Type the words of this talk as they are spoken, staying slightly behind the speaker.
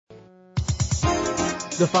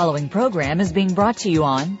The following program is being brought to you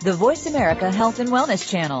on the Voice America Health and Wellness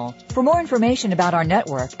Channel. For more information about our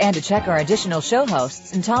network and to check our additional show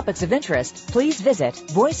hosts and topics of interest, please visit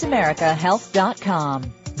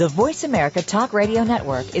voiceamericahealth.com. The Voice America Talk Radio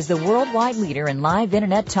Network is the worldwide leader in live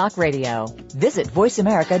Internet talk radio. Visit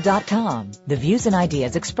voiceamerica.com. The views and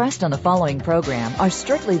ideas expressed on the following program are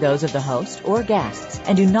strictly those of the host or guests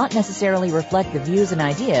and do not necessarily reflect the views and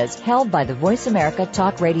ideas held by the Voice America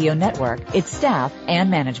Talk Radio Network, its staff, and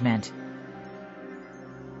management.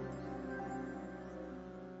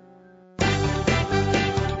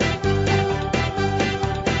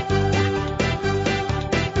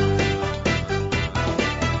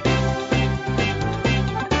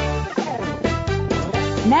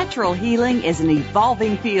 Natural healing is an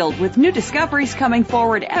evolving field with new discoveries coming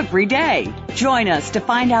forward every day. Join us to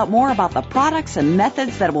find out more about the products and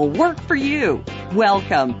methods that will work for you.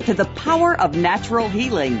 Welcome to The Power of Natural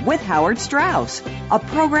Healing with Howard Strauss, a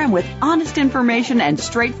program with honest information and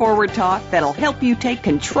straightforward talk that'll help you take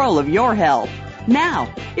control of your health.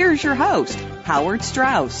 Now, here's your host, Howard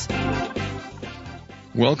Strauss.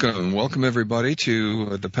 Welcome everybody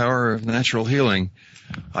to The Power of Natural Healing.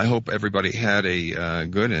 I hope everybody had a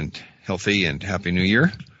good and healthy and happy New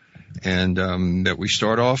Year, and that we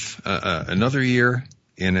start off another year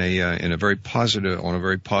on a very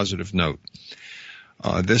positive note.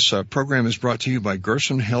 This program is brought to you by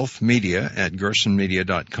Gerson Health Media at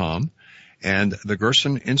gersonmedia.com and the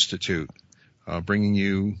Gerson Institute, bringing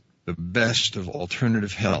you the best of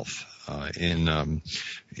alternative health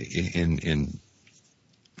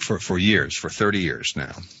for years, for 30 years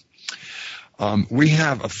now. We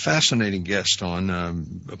have a fascinating guest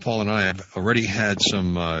on. Paul and I have already had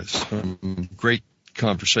some great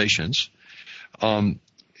conversations.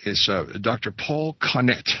 It's Dr. Paul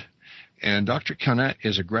Connett. And Dr. Connett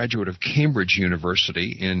is a graduate of Cambridge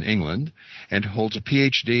University in England and holds a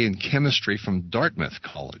Ph.D. in chemistry from Dartmouth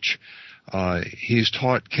College. He's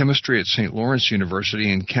taught chemistry at St. Lawrence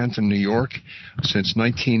University in Canton, New York since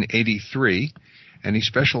 1983. And he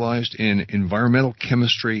specialized in environmental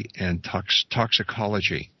chemistry and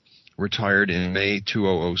toxicology, retired in May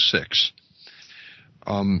 2006.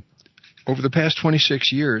 Over the past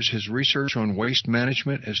 26 years, his research on waste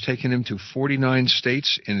management has taken him to 49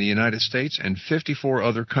 states in the United States and 54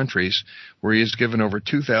 other countries, where he has given over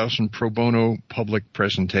 2,000 pro bono public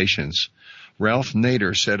presentations. Ralph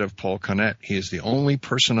Nader said of Paul Connett, "He is the only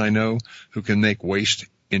person I know who can make waste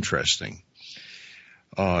interesting."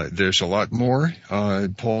 There's a lot more.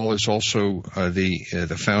 Paul is also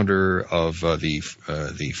the founder of the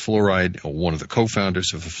Fluoride, one of the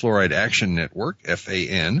co-founders of the Fluoride Action Network,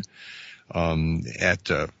 FAN, at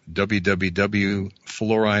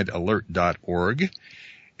www.fluoridealert.org,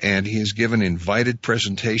 and he has given invited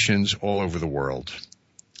presentations all over the world.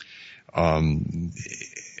 And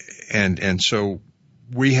so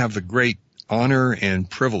we have the great honor and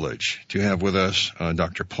privilege to have with us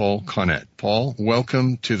Dr. Paul Connett. Paul,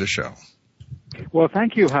 welcome to the show. Well,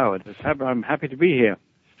 thank you, Howard. I'm happy to be here.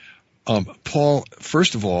 Paul,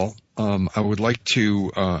 first of all, I would like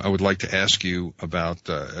to ask you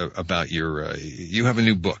about your. You have a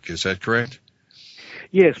new book, is that correct?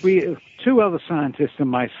 Yes, two other scientists and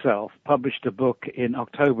myself published a book in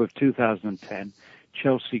October of 2010.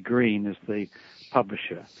 Chelsea Green is the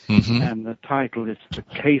publisher, and the title is The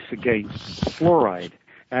Case Against Fluoride.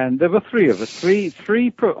 And there were three of us, three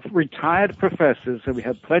retired professors, so we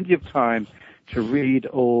had plenty of time to read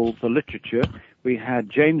all the literature. We had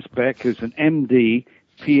James Beck, who's an MD,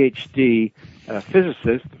 PhD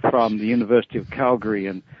physicist from the University of Calgary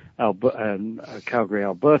in Calgary,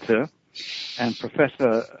 Alberta, and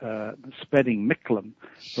Professor Spedding Micklem,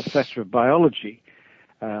 professor of biology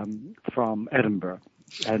from Edinburgh,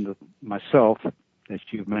 and myself, as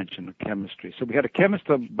you mentioned, chemistry. So we had a chemist,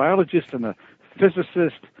 a biologist, and a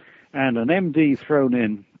physicist, and an MD thrown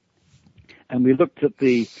in, and we looked at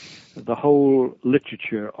the whole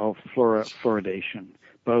literature of fluoridation.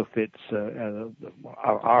 Both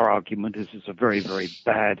our argument is it's a very, very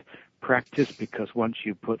bad practice, because once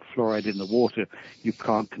you put fluoride in the water, you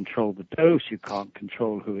can't control the dose, you can't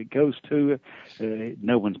control who it goes to,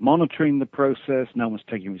 no one's monitoring the process, no one's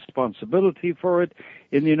taking responsibility for it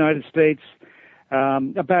in the United States.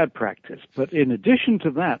 A bad practice. But in addition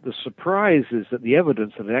to that, the surprise is that the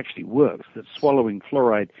evidence that it actually works, that swallowing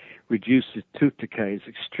fluoride reduces tooth decay, is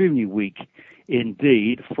extremely weak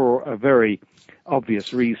indeed, for a very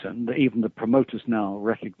obvious reason. Even the promoters now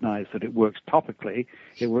recognize that it works topically.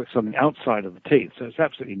 It works on the outside of the teeth. So it's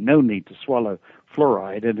absolutely no need to swallow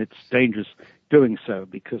fluoride, and it's dangerous doing so,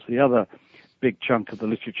 because the other big chunk of the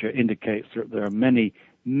literature indicates that there are many,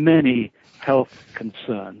 many health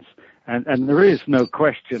concerns And there is no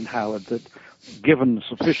question, Howard, that given a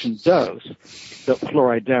sufficient dose, that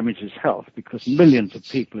fluoride damages health, because millions of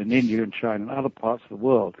people in India and China and other parts of the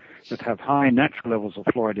world that have high natural levels of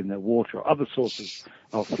fluoride in their water or other sources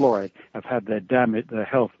of fluoride have had their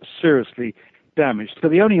health seriously damaged. So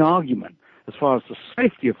the only argument, as far as the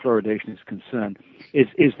safety of fluoridation is concerned,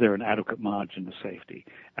 is there an adequate margin of safety?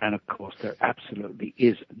 And of course, there absolutely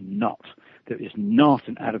is not. There is not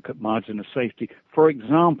an adequate margin of safety. For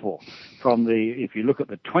example, if you look at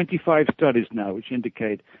the 25 studies now which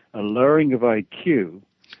indicate a lowering of IQ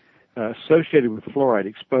associated with fluoride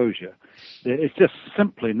exposure, it's just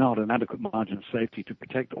simply not an adequate margin of safety to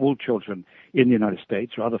protect all children in the United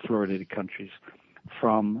States or other fluoridated countries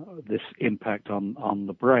from this impact on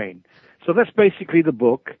the brain. So that's basically the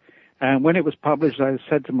book. And when it was published, I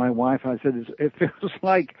said to my wife, I said, it feels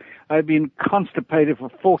like I've been constipated for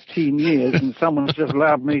 14 years and someone's just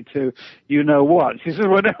allowed me to, you know what. She said,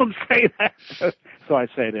 well, don't say that. So I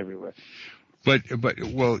say it everywhere. But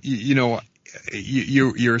well,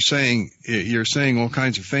 you're saying all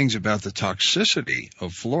kinds of things about the toxicity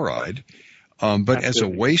of fluoride. But Absolutely. As a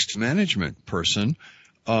waste management person,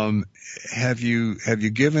 have you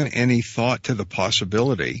given any thought to the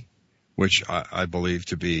possibility, which I believe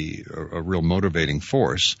to be a real motivating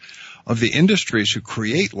force, of the industries who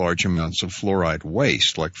create large amounts of fluoride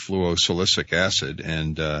waste, like fluorosilicic acid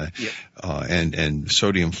and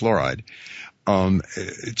sodium fluoride,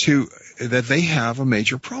 that they have a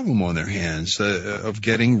major problem on their hands of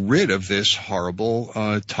getting rid of this horrible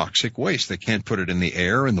toxic waste. They can't put it in the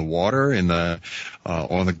air, in the water, on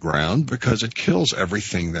the ground, because it kills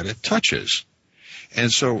everything that it touches. And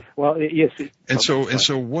so, yes.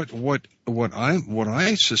 So what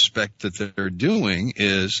I suspect that they're doing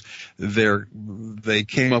is they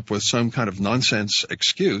came up with some kind of nonsense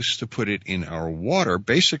excuse to put it in our water,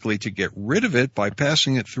 basically to get rid of it by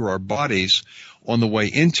passing it through our bodies on the way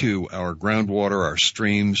into our groundwater, our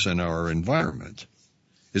streams, and our environment.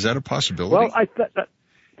 Is that a possibility? Well,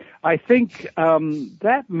 I think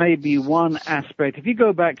that may be one aspect. If you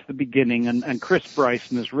go back to the beginning, and Chris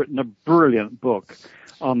Bryson has written a brilliant book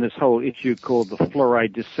on this whole issue called The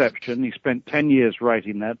Fluoride Deception. He spent 10 years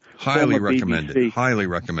writing that. Highly recommended. Highly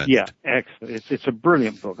recommended. Yeah, excellent. It's a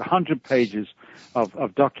brilliant book, 100 pages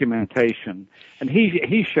of documentation. And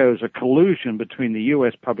he shows a collusion between the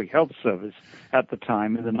U.S. Public Health Service at the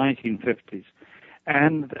time in the 1950s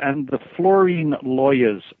and the Fluorine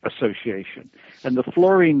Lawyers Association. And the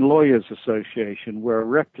Fluorine Lawyers Association were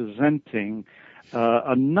representing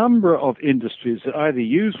a number of industries that either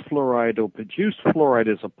use fluoride or produce fluoride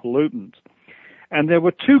as a pollutant. And there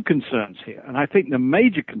were two concerns here. And I think the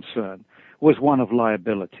major concern was one of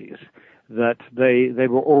liabilities, that they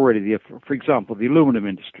were already, for example, the aluminum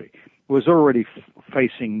industry was already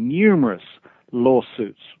facing numerous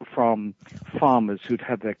lawsuits from farmers who'd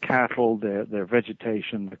had their cattle, their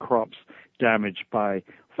vegetation, the crops damaged by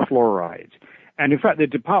fluoride. And in fact, the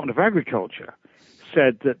Department of Agriculture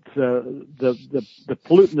said that the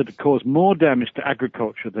pollutant that had caused more damage to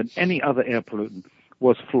agriculture than any other air pollutant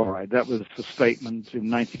was fluoride. That was the statement in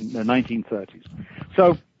the 1930s.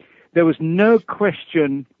 So there was no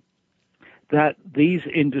question that these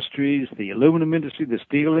industries, the aluminum industry, the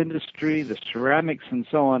steel industry, the ceramics and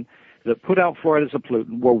so on, that put out fluoride as a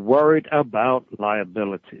pollutant were worried about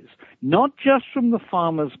liabilities, not just from the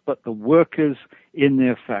farmers, but the workers in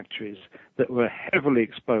their factories that were heavily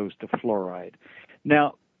exposed to fluoride.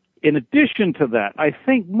 Now, in addition to that, I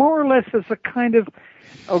think more or less as a kind of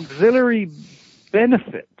auxiliary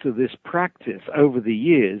benefit to this practice over the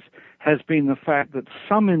years has been the fact that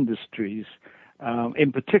some industries,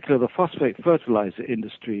 in particular the phosphate fertilizer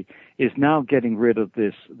industry, is now getting rid of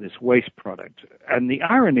this waste product. And the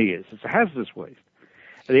irony is, it's a hazardous waste.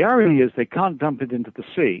 The irony is they can't dump it into the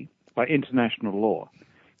sea by international law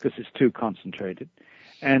because it's too concentrated.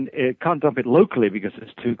 And it can't dump it locally because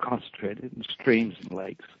it's too concentrated in streams and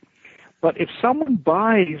lakes. But if someone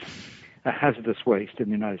buys a hazardous waste in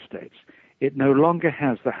the United States, it no longer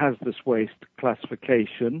has the hazardous waste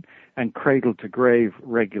classification and cradle-to-grave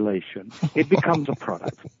regulation. It becomes a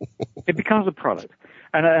product. It becomes a product.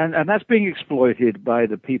 And that's being exploited by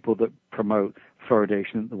the people that promote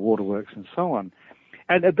fluoridation, the waterworks, and so on.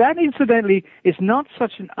 And that, incidentally, is not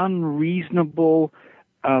such an unreasonable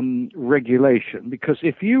regulation, because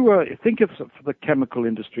if you think of the chemical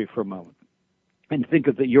industry for a moment and think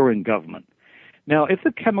of that you're in government. Now, if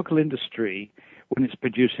the chemical industry, when it's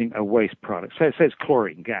producing a waste product, say it's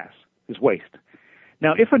chlorine gas, is waste.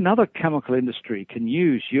 Now, if another chemical industry can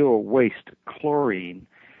use your waste chlorine,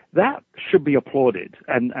 that should be applauded.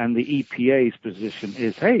 And the EPA's position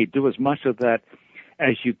is, hey, do as much of that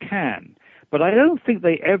as you can. But I don't think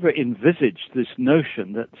they ever envisaged this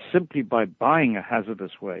notion that simply by buying a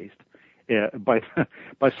hazardous waste, by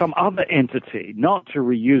some other entity, not to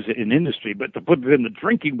reuse it in industry, but to put it in the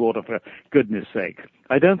drinking water, for goodness sake.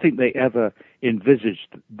 I don't think they ever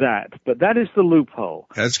envisaged that. But that is the loophole.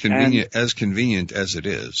 As convenient as it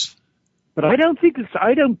is. But I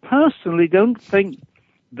personally don't think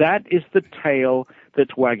that is the tail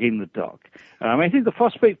that's wagging the dog. I think the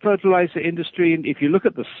phosphate fertilizer industry, and if you look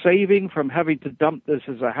at the saving from having to dump this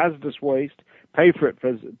as a hazardous waste, pay for it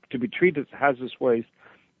to be treated as hazardous waste,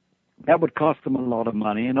 that would cost them a lot of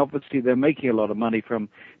money, and obviously they're making a lot of money from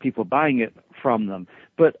people buying it from them.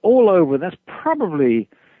 But all over, that's probably,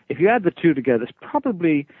 if you add the two together, it's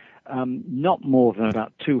probably not more than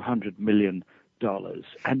about $200 million.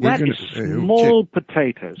 And that is small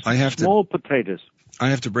potatoes. Small potatoes. I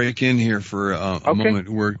have to break in here for a moment.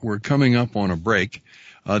 We're coming up on a break.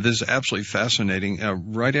 This is absolutely fascinating.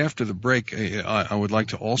 Right after the break, I would like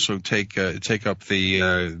to also take up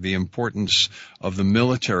the importance of the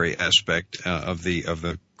military aspect of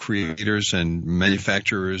the creators and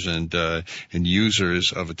manufacturers and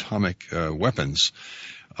users of atomic weapons,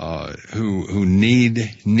 who need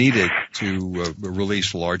it to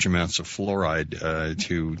release large amounts of fluoride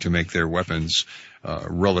to make their weapons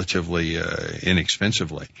relatively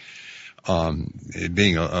inexpensively.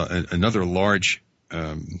 Being another large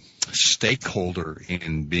stakeholder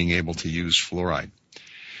in being able to use fluoride.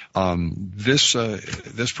 This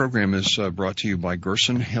program is brought to you by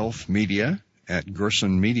Gerson Health Media at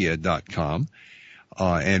gersonmedia.com.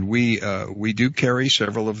 And we do carry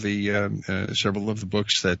several of the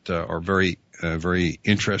books that are very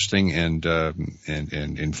interesting and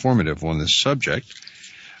informative on this subject,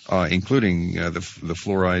 including the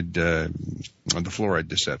fluoride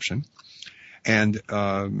deception. And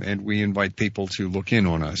we invite people to look in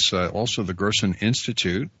on us. Also, the Gerson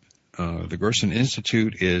Institute. The Gerson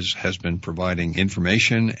Institute has been providing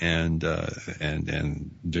information and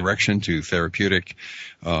direction to therapeutic,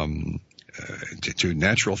 to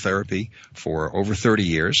natural therapy for over 30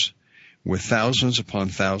 years, with thousands upon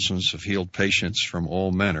thousands of healed patients from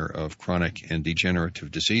all manner of chronic and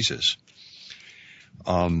degenerative diseases.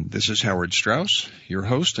 This is Howard Strauss, your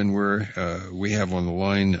host, and we have on the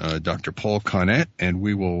line Dr. Paul Connett, and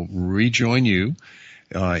we will rejoin you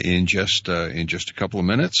in just a couple of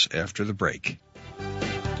minutes after the break.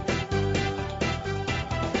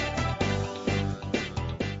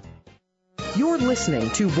 You're listening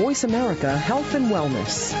to Voice America Health and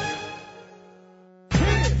Wellness.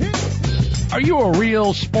 Are you a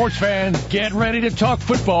real sports fan? Get ready to talk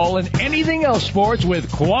football and anything else sports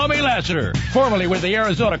with Kwame Lassiter, formerly with the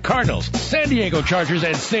Arizona Cardinals, San Diego Chargers,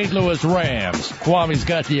 and St. Louis Rams. Kwame's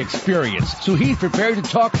got the experience, so he's prepared to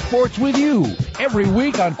talk sports with you every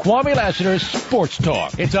week on Kwame Lassiter's Sports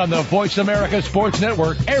Talk. It's on the Voice America Sports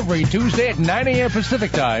Network every Tuesday at 9 a.m.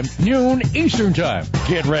 Pacific Time, noon Eastern Time.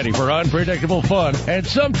 Get ready for unpredictable fun and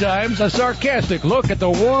sometimes a sarcastic look at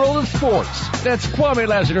the world of sports. That's Kwame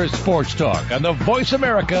Lassiter's Sports Talk on the Voice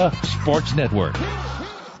America Sports Network.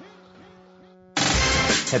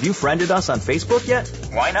 Have you friended us on Facebook yet?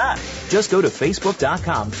 Why not? Just go to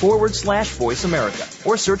facebook.com/Voice America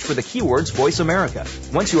or search for the keywords Voice America.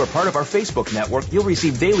 Once you are part of our Facebook network, you'll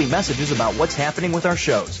receive daily messages about what's happening with our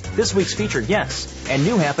shows, this week's featured guests, and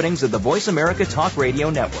new happenings of the Voice America Talk Radio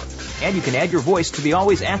Network. And you can add your voice to the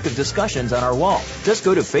always active discussions on our wall. Just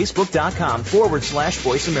go to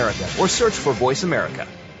facebook.com/Voice America or search for Voice America.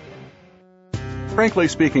 Frankly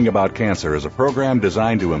Speaking About Cancer is a program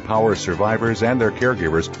designed to empower survivors and their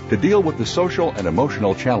caregivers to deal with the social and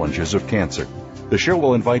emotional challenges of cancer. The show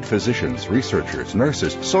will invite physicians, researchers,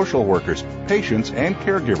 nurses, social workers, patients, and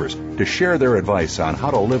caregivers to share their advice on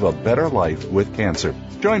how to live a better life with cancer.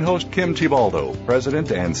 Join host Kim Tibaldo,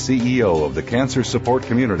 President and CEO of the Cancer Support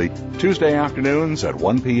Community, Tuesday afternoons at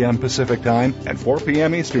 1 p.m. Pacific Time and 4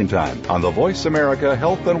 p.m. Eastern Time on the Voice America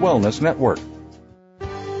Health and Wellness Network.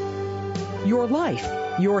 Your life,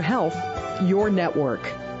 your health, your network.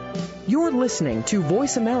 You're listening to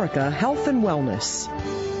Voice America Health and Wellness.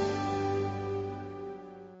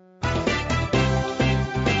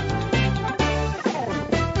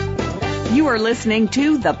 You are listening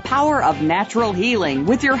to The Power of Natural Healing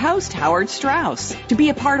with your host, Howard Strauss. To be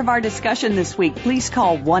a part of our discussion this week, please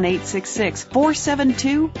call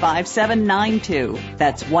 1-866-472-5792.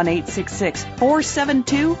 That's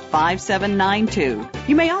 1-866-472-5792.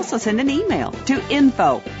 You may also send an email to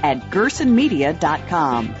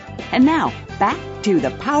info@gersonmedia.com. And now, back to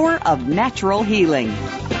The Power of Natural Healing.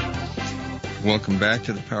 Welcome back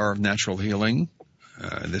to The Power of Natural Healing.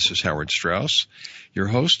 This is Howard Strauss, your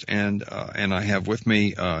host, and I have with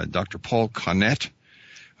me Dr. Paul Connett,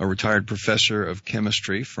 a retired professor of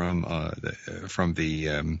chemistry from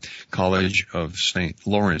the College of St.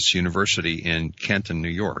 Lawrence University in Canton, New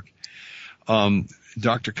York.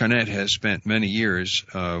 Dr. Connett has spent many years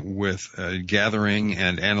with gathering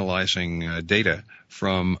and analyzing data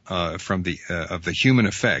from the human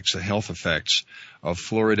effects, the health effects of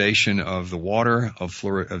fluoridation of the water, of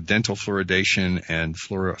dental fluoridation, and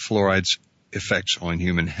fluoride's effects on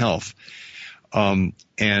human health.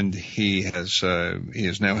 And he has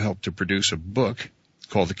now helped to produce a book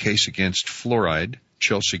called The Case Against Fluoride,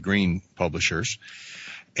 Chelsea Green Publishers.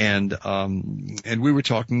 And we were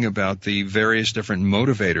talking about the various different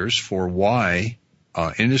motivators for why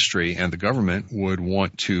industry and the government would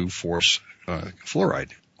want to force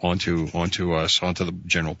fluoride onto the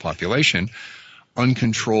general population.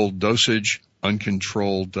 Uncontrolled dosage,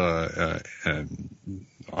 uncontrolled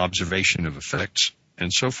observation of effects,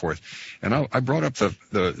 and so forth. And I brought up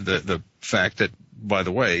the fact that, by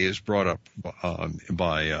the way, is brought up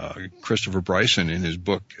by Christopher Bryson in his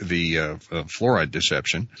book, The Fluoride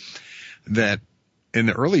Deception, that in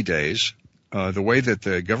the early days, the way that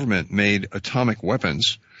the government made atomic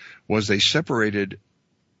weapons was they separated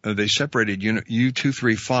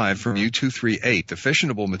U-235 from U-238, the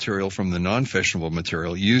fissionable material from the non-fissionable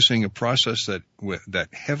material, using a process that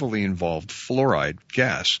heavily involved fluoride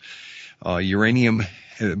gas. Uranium,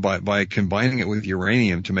 by combining it with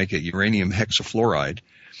uranium to make it uranium hexafluoride,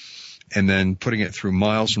 and then putting it through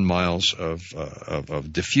miles and miles of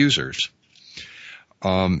diffusers.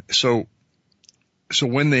 So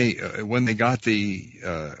when they got the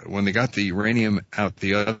uranium out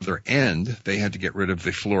the other end, they had to get rid of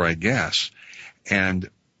the fluoride gas, and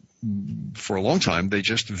for a long time they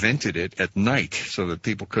just vented it at night so that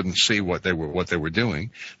people couldn't see what they were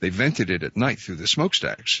doing. They vented it at night through the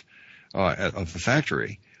smokestacks of the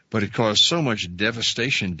factory, but it caused so much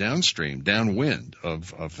devastation downwind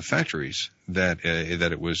of the factories that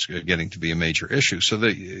it was getting to be a major issue. So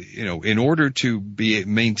that, in order to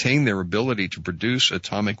maintain their ability to produce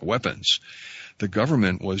atomic weapons, the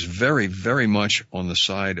government was very, very much on the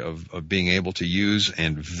side of being able to use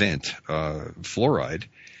and vent fluoride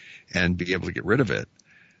and be able to get rid of it.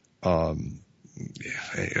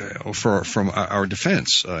 From our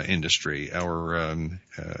defense industry, our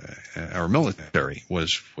military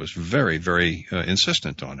was very, very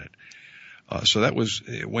insistent on it. So that was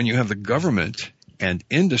when you have the government and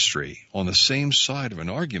industry on the same side of an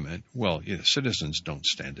argument. Well, citizens don't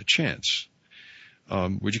stand a chance.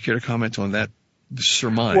 Would you care to comment on that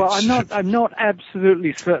surmise? Well, I'm not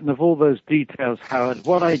absolutely certain of all those details, Howard.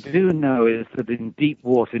 What I do know is that in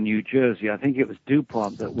Deepwater, New Jersey, I think it was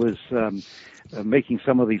DuPont that was making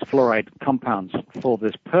some of these fluoride compounds for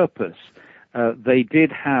this purpose. They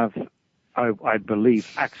did have, I believe,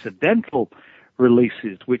 accidental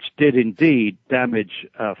releases, which did indeed damage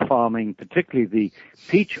farming, particularly the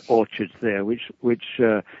peach orchards there, which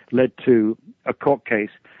led to a court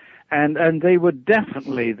case. And they were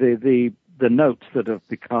definitely the notes that have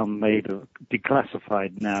become made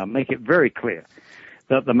declassified now make it very clear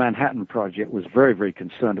that the Manhattan Project was very, very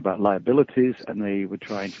concerned about liabilities, and they were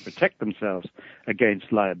trying to protect themselves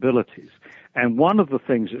against liabilities. And one of the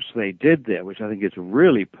things which they did there, which I think is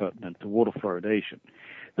really pertinent to water fluoridation,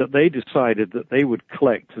 that they decided that they would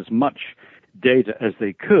collect as much data as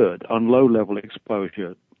they could on low-level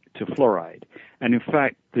exposure to fluoride. And in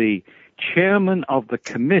fact, the chairman of the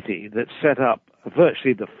committee that set up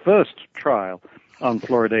virtually the first trial on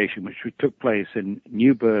fluoridation, which took place in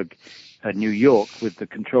Newburgh, New York, with the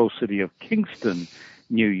control city of Kingston,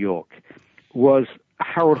 New York, was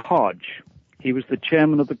Harold Hodge. He was the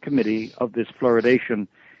chairman of the committee of this fluoridation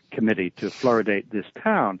committee to fluoridate this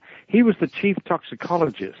town. He was the chief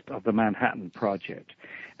toxicologist of the Manhattan Project,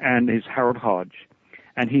 and is Harold Hodge.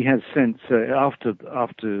 And he has since, after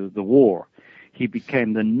the war, he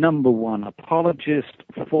became the number one apologist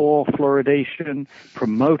for fluoridation,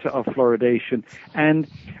 promoter of fluoridation, and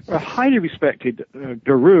a highly respected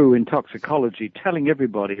guru in toxicology, telling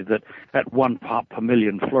everybody that at 1 part per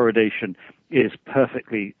million fluoridation is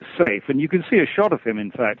perfectly safe. And you can see a shot of him,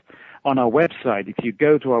 in fact, on our website. If you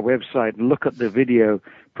go to our website and look at the video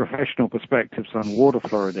Professional Perspectives on Water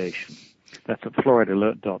Fluoridation, that's at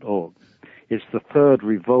fluoridealert.org. It's the third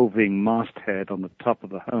revolving masthead on the top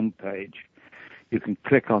of the home page. You can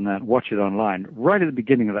click on that, watch it online. Right at the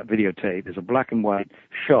beginning of that videotape is a black and white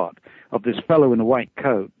shot of this fellow in a white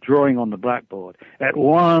coat drawing on the blackboard. At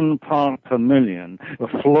 1 part per million,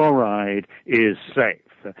 fluoride is safe.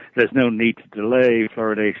 There's no need to delay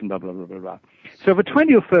fluoridation, blah, blah, blah, blah, blah. So for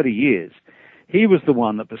 20 or 30 years, he was the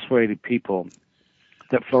one that persuaded people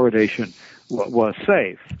that fluoridation was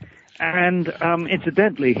safe. And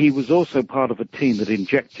incidentally, he was also part of a team that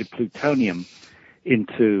injected plutonium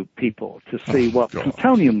into people to see what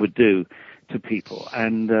plutonium would do to people,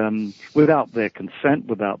 and without their consent,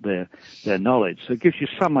 without their knowledge. So it gives you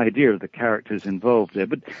some idea of the characters involved there.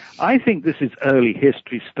 But I think this is early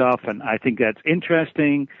history stuff, and I think that's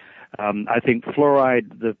interesting. I think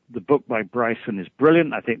Fluoride, the book by Bryson, is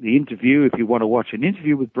brilliant. I think the interview, if you want to watch an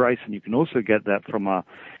interview with Bryson, you can also get that from our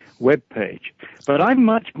webpage. But I'm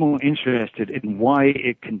much more interested in why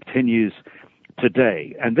it continues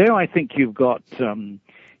today. And there I think you've got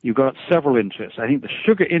several interests. I think the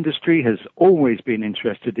sugar industry has always been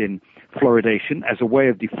interested in fluoridation as a way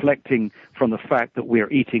of deflecting from the fact that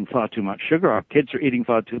we're eating far too much sugar. Our kids are eating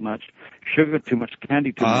far too much sugar, too much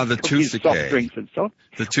candy, too much cookies, soft drinks, and so on,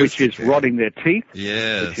 which is rotting their teeth.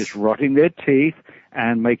 Yes. Which is rotting their teeth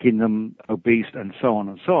and making them obese, and so on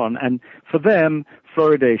and so on. And for them,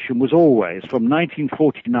 fluoridation was always, from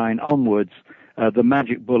 1949 onwards, the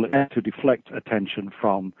magic bullet to deflect attention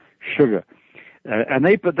from sugar. And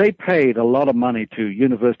they paid a lot of money to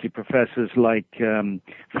university professors like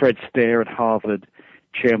Fred Stair at Harvard,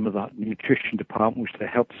 chairman of the nutrition department, which they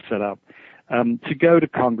helped set up, to go to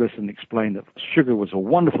Congress and explain that sugar was a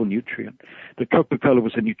wonderful nutrient, that Coca-Cola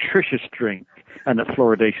was a nutritious drink, and that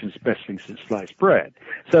fluoridation is the best thing since sliced bread.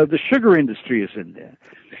 So the sugar industry is in there.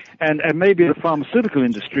 And maybe the pharmaceutical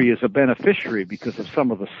industry is a beneficiary because of some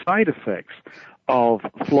of the side effects of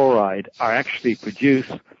fluoride are actually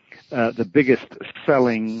produced the biggest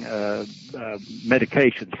selling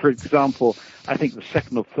medications. For example, I think the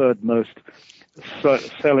second or third most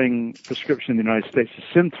selling prescription in the United States is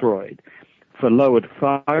Synthroid for lowered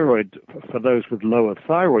thyroid, for those with lower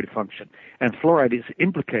thyroid function. And fluoride is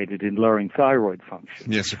implicated in lowering thyroid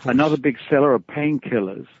function. Yes, of course. Another big seller are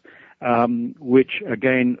painkillers, which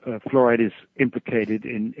again, fluoride is implicated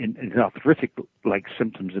in arthritic-like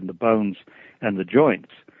symptoms in the bones and the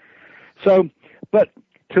joints. So, but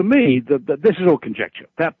to me, this is all conjecture.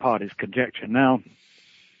 That part is conjecture. Now,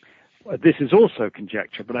 this is also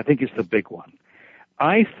conjecture, but I think it's the big one.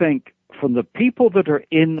 I think from the people that are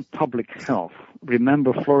in public health,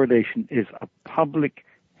 remember fluoridation is a public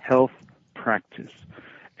health practice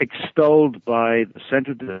extolled by the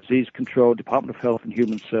Center for Disease Control, Department of Health and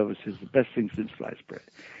Human Services, the best thing since sliced bread.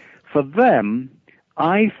 For them,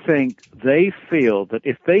 I think they feel that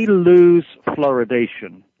if they lose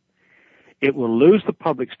fluoridation, it will lose the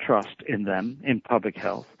public's trust in them, in public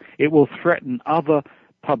health. It will threaten other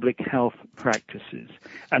public health practices.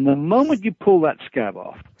 And the moment you pull that scab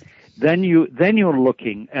off, then you're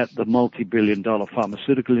looking at the multi-billion-dollar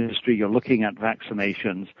pharmaceutical industry. You're looking at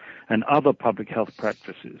vaccinations and other public health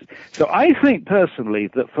practices. So I think personally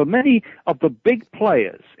that for many of the big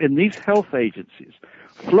players in these health agencies,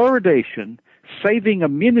 fluoridation, saving a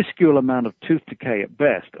minuscule amount of tooth decay at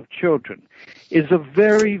best of children, is a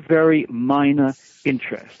very, very minor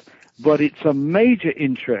interest. But it's a major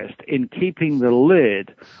interest in keeping the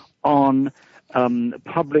lid on the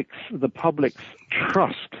public's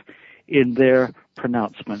trust in their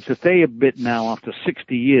pronouncements. If they admit now after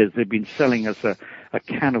 60 years they've been selling us a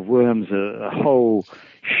can of worms, a whole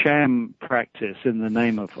sham practice in the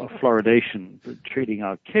name of fluoridation, treating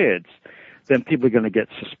our kids, then people are going to get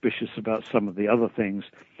suspicious about some of the other things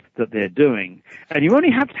that they're doing. And you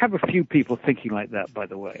only have to have a few people thinking like that, by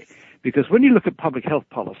the way, because when you look at public health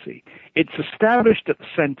policy, it's established at the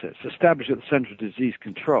center. It's established at the Center of Disease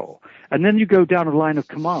Control. And then you go down a line of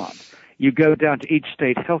command. You go down to each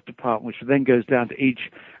state health department, which then goes down to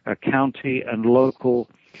each county and local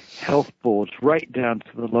health boards, right down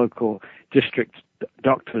to the local district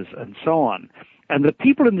doctors and so on. And the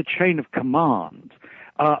people in the chain of command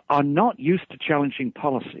are not used to challenging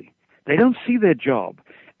policy. They don't see their job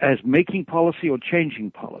as making policy or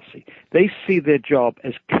changing policy. They see their job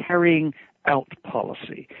as carrying out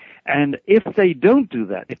policy. And if they don't do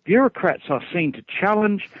that, if bureaucrats are seen to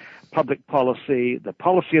challenge public policy, the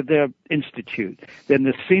policy of their institute, then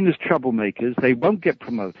they're seen as troublemakers. They won't get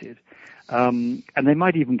promoted, and they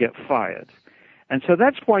might even get fired. And so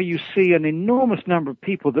that's why you see an enormous number of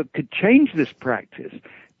people that could change this practice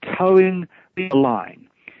towing the line.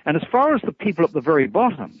 And as far as the people at the very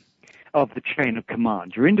bottom of the chain of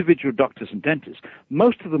command, your individual doctors and dentists,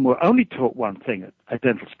 most of them were only taught one thing at a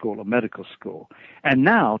dental school or medical school. And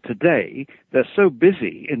now, today, they're so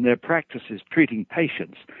busy in their practices treating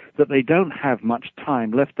patients that they don't have much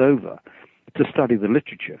time left over to study the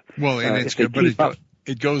literature. Well, and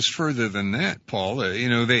It goes further than that, Paul.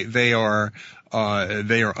 They are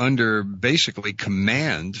under basically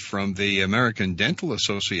command from the American Dental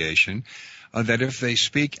Association that if they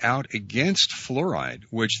speak out against fluoride,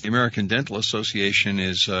 which the American Dental Association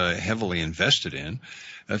is heavily invested in,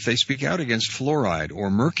 if they speak out against fluoride or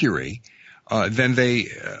mercury, then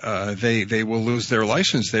they will lose their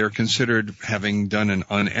license. They are considered having done an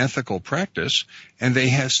unethical practice, and they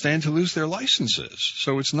stand to lose their licenses.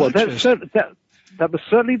 So it's not That was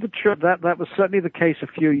certainly that was certainly the case a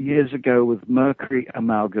few years ago with mercury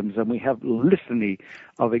amalgams, and we have litany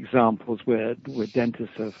of examples where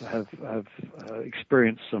dentists have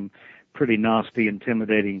experienced some pretty nasty,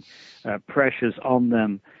 intimidating pressures on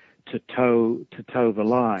them to toe the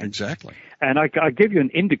line. Exactly. And I give you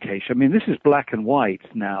an indication. I mean, this is black and white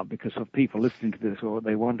now because of people listening to this, or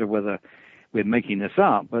they wonder whether we're making this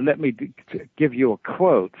up. But let me give you a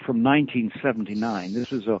quote from 1979.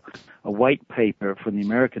 This is a white paper from the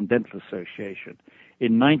American Dental Association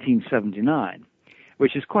in 1979,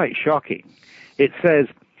 which is quite shocking. It says,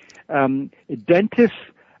 dentists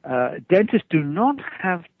do not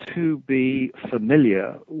have to be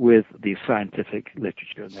familiar with the scientific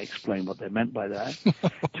literature, and they explain what they meant by that,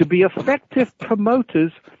 to be effective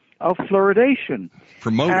promoters of fluoridation.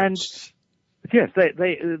 Promoters? Yes,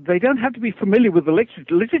 they don't have to be familiar with the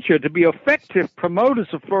literature to be effective promoters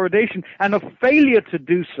of fluoridation, and a failure to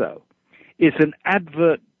do so is an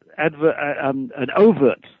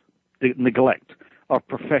overt neglect of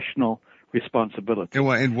professional responsibility.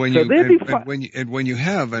 And when you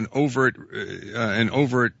have an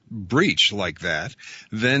overt breach like that,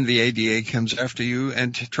 then the ADA comes after you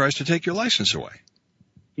and tries to take your license away.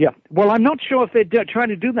 Yeah. Well, I'm not sure if they're trying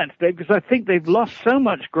to do that today, because I think they've lost so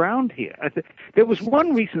much ground here. There was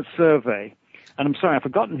one recent survey, and I'm sorry, I've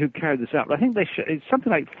forgotten who carried this out, but I think it's something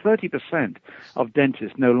like 30% of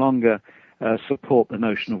dentists no longer support the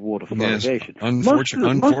notion of water fluoridation. Yes,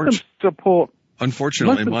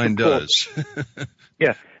 unfortunately, mine does.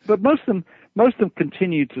 Yeah, but most of them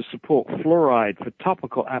continue to support fluoride for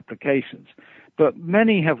topical applications. But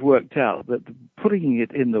many have worked out that putting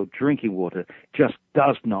it in the drinking water just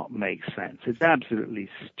does not make sense. It's absolutely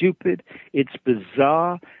stupid. It's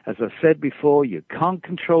bizarre. As I said before, you can't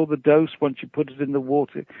control the dose once you put it in the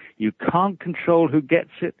water. You can't control who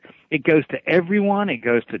gets it. It goes to everyone. It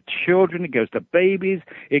goes to children. It goes to babies.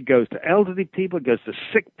 It goes to elderly people. It goes to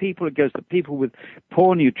sick people. It goes to people with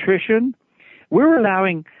poor nutrition. We're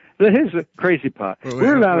allowing... Here's the crazy part.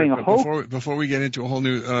 We're allowing a whole... Before we get into a whole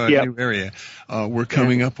new area, we're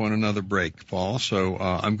coming up on another break, Paul. So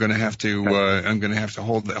I'm going to have to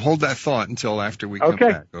hold that thought until after we come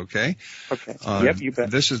back. Okay. Okay. Yep, you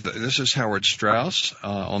bet. This is Howard Strauss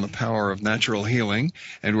on the power of natural healing,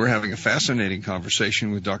 and we're having a fascinating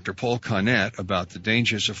conversation with Dr. Paul Connett about the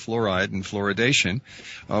dangers of fluoride and fluoridation.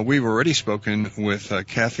 We've already spoken with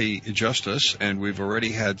Kathy Justice, and we've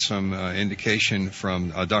already had some indication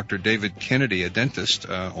from Dr. David Kennedy, a dentist,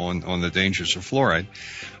 on the dangers of fluoride.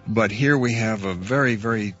 But here we have a very,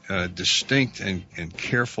 very distinct and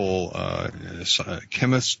careful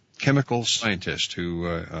chemical scientist who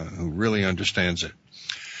really understands it.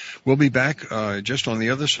 We'll be back just on the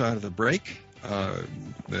other side of the break.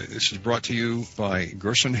 This is brought to you by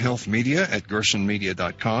Gerson Health Media at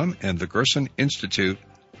gersonmedia.com and the Gerson Institute,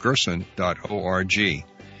 gerson.org.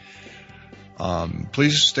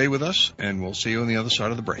 Please stay with us, and we'll see you on the other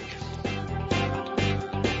side of the break.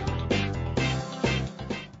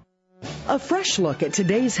 A fresh look at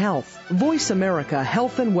today's health. Voice America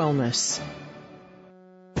Health and Wellness.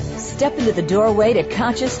 Step into the doorway to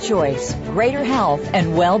conscious choice, greater health,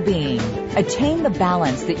 and well-being. Attain the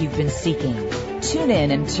balance that you've been seeking. Tune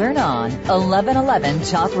in and turn on 1111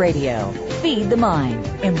 Talk Radio. Feed the mind.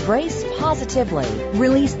 Embrace positively.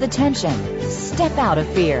 Release the tension. Step out of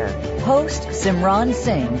fear. Host Simran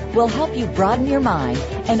Singh will help you broaden your mind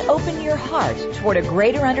and open your heart toward a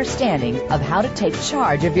greater understanding of how to take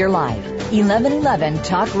charge of your life. 1111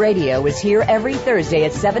 Talk Radio is here every Thursday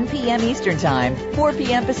at 7 p.m. Eastern Time, 4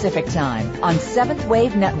 p.m. Pacific Time on 7th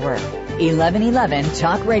Wave Network. 1111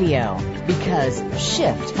 Talk Radio, because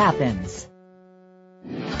shift happens.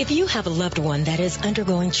 If you have a loved one that is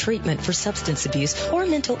undergoing treatment for substance abuse or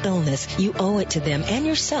mental illness, you owe it to them and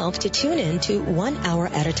yourself to tune in to 1 Hour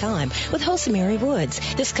at a Time with host Mary Woods.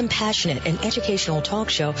 This compassionate and educational talk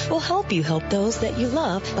show will help you help those that you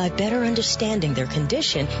love by better understanding their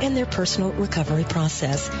condition and their personal recovery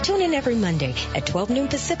process. Tune in every Monday at 12 noon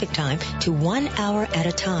Pacific Time to 1 Hour at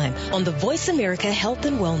a Time on the Voice America Health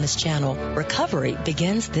and Wellness Channel. Recovery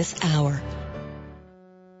begins this hour.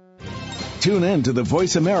 Tune in to the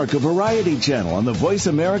Voice America Variety channel on the Voice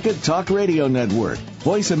America Talk Radio Network.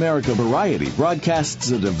 Voice America Variety broadcasts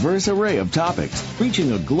a diverse array of topics,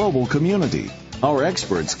 reaching a global community. Our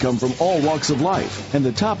experts come from all walks of life, and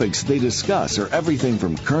the topics they discuss are everything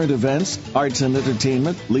from current events, arts and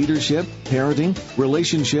entertainment, leadership, parenting,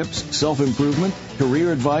 relationships, self-improvement,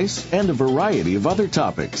 career advice, and a variety of other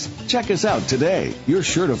topics. Check us out today. You're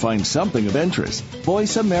sure to find something of interest.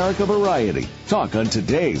 Voice America Variety. Talk on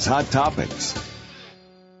today's hot topics.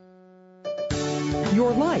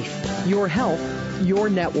 Your life, your health, your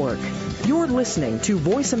network. You're listening to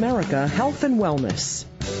Voice America Health and Wellness.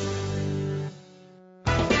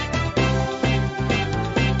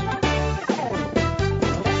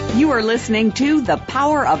 You are listening to The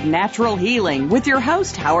Power of Natural Healing with your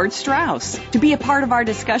host, Howard Strauss. To be a part of our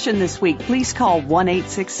discussion this week, please call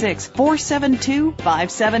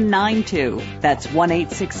 1-866-472-5792. That's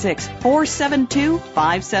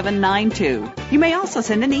 1-866-472-5792. You may also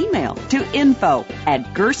send an email to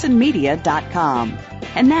info@gersonmedia.com.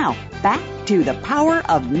 And now, back to The Power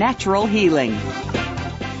of Natural Healing.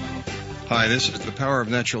 Hi, this is The Power of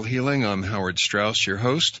Natural Healing. I'm Howard Strauss, your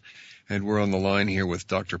host. And we're on the line here with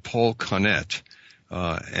Dr. Paul Connett,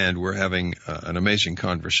 and we're having an amazing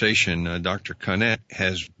conversation. Dr. Connett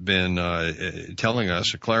has been telling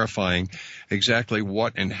us, clarifying exactly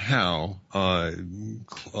what and how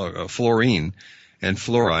fluorine and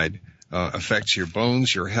fluoride affects your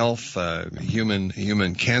bones, your health,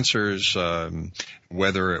 human cancers,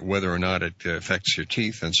 whether or not it affects your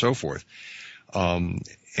teeth, and so forth.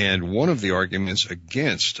 And one of the arguments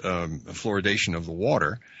against fluoridation of the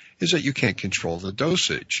water is that you can't control the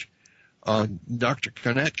dosage. Dr.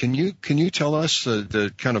 Connett, can you tell us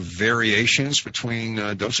the kind of variations between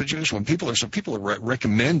dosages? When people are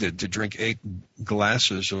recommended to drink 8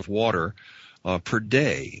 glasses of water per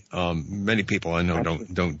day. Many people I know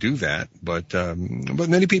don't do that, but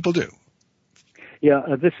many people do.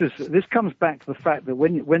 Yeah, this comes back to the fact that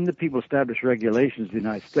when the people establish regulations in the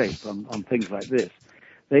United States on things like this,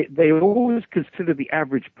 they always consider the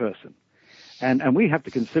average person. And we have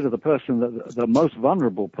to consider the person, the most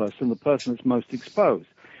vulnerable person, the person that's most exposed.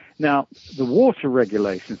 Now, the water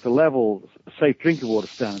regulations, the level safe drinking water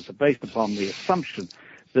standards are based upon the assumption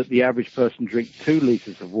that the average person drinks 2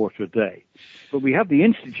 liters of water a day. But we have the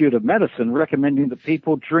Institute of Medicine recommending that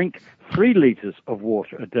people drink 3 liters of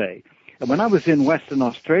water a day. And when I was in Western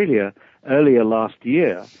Australia earlier last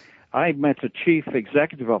year, I met a chief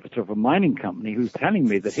executive officer of a mining company who's telling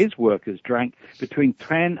me that his workers drank between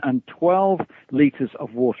 10 and 12 liters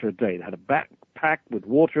of water a day. They had a backpack with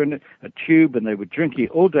water in it, a tube, and they would drink it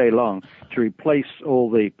all day long to replace all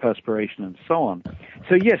the perspiration and so on.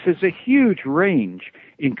 So yes, there's a huge range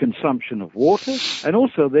in consumption of water, and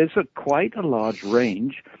also there's quite a large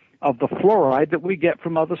range of the fluoride that we get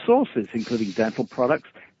from other sources, including dental products,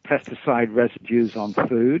 pesticide residues on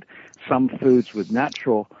food, some foods with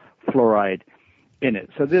natural fluoride in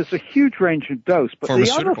it. So there's a huge range of dose. But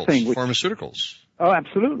the other thing, pharmaceuticals. Oh,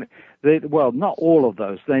 absolutely. Well, not all of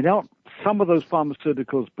those. They don't. Some of those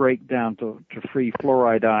pharmaceuticals break down to free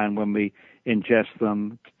fluoride ion when we ingest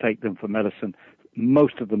them, take them for medicine.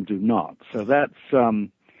 Most of them do not. So that's a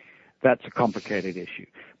complicated issue.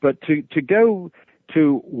 But to go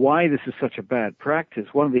to why this is such a bad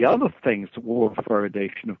practice, one of the other things that water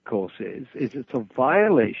fluoridation, of course, is it's a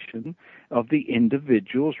violation of the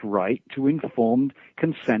individual's right to informed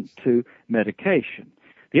consent to medication.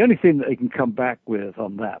 The only thing that they can come back with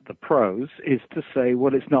on that, the pros, is to say,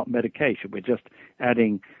 well, it's not medication. We're just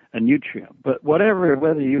adding a nutrient. But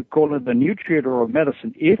whether you call it a nutrient or a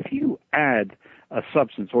medicine, if you add a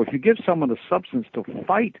substance, or if you give someone a substance to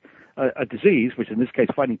fight a disease, which in this case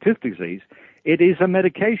fighting tooth disease, it is a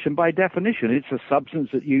medication by definition. It's a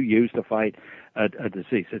substance that you use to fight a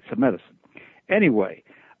disease. It's a medicine. Anyway,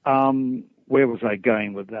 where was I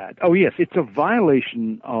going with that? Oh, yes, it's a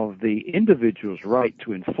violation of the individual's right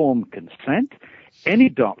to informed consent. Any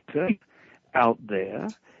doctor out there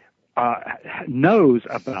knows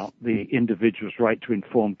about the individual's right to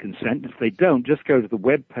informed consent. If they don't, just go to the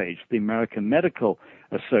webpage, the American Medical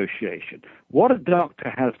Association. What a doctor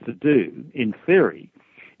has to do, in theory,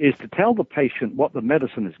 is to tell the patient what the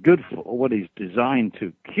medicine is good for, what it's designed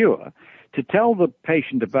to cure, to tell the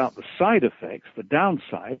patient about the side effects, the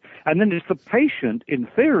downside, and then it's the patient, in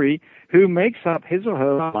theory, who makes up his or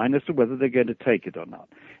her mind as to whether they're going to take it or not.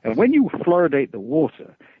 And when you fluoridate the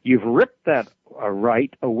water, you've ripped that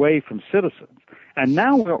right away from citizens. And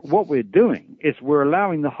now what we're doing is we're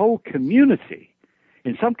allowing the whole community,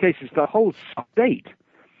 in some cases the whole state,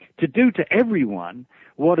 to do to everyone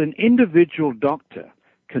what an individual doctor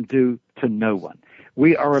can do to no one.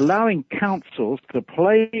 we are allowing councils to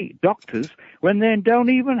play doctors when they don't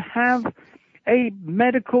even have a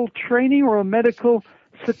medical training or a medical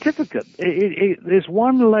certificate. There's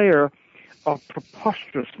one layer of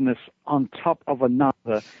preposterousness on top of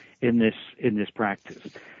another in this practice.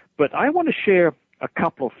 But I want to share a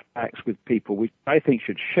couple of facts with people which I think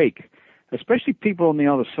should shake, especially people on the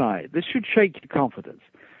other side. This should shake your confidence.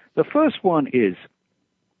 The first one is,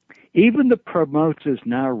 even the promoters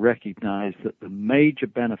now recognize that the major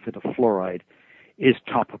benefit of fluoride is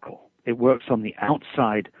topical. It works on the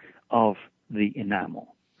outside of the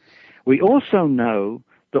enamel. We also know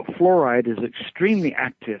that fluoride is extremely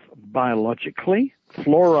active biologically.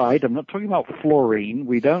 Fluoride, I'm not talking about fluorine,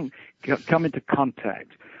 we don't come into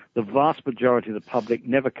contact. The vast majority of the public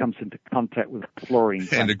never comes into contact with fluorine.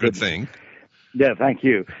 And a good thing. Yeah, thank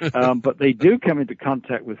you. But they do come into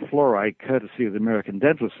contact with fluoride, courtesy of the American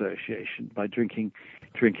Dental Association, by drinking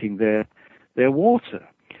their water.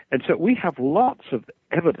 And so we have lots of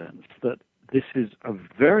evidence that this is a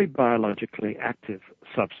very biologically active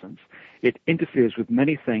substance. It interferes with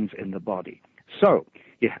many things in the body. So,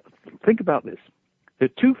 yeah, think about this. There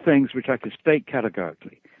are two things which I can state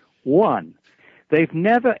categorically. One, they've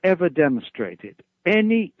never ever demonstrated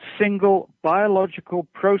any single biological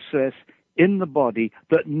process in the body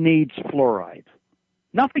that needs fluoride.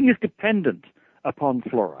 Nothing is dependent upon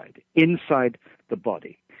fluoride inside the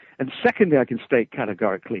body. And secondly, I can state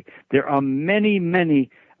categorically, there are many, many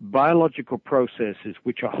biological processes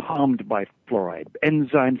which are harmed by fluoride,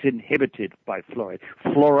 enzymes inhibited by fluoride,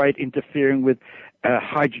 fluoride interfering with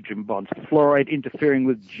hydrogen bonds, fluoride interfering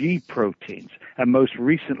with G proteins, and most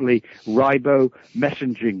recently ribo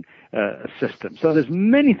messaging system. So there's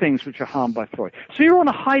many things which are harmed by fluoride. So you're on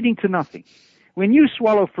a hiding to nothing. When you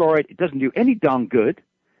swallow fluoride, it doesn't do any darn good,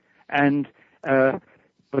 and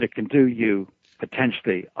but it can do you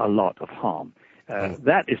potentially a lot of harm.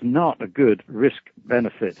 That is not a good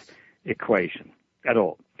risk-benefit equation at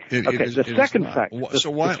all. The second fact. So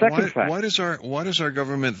why does our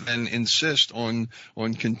government then insist on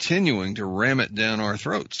continuing to ram it down our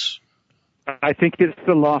throats? I think it's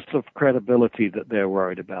the loss of credibility that they're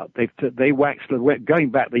worried about. They waxed going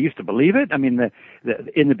back. They used to believe it. I mean,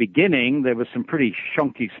 in the beginning there were some pretty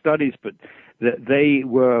shonky studies, but they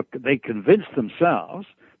convinced themselves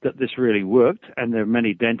that this really worked, and there are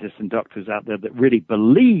many dentists and doctors out there that really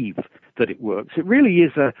believe that it works. It really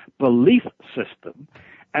is a belief system,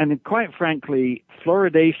 and quite frankly,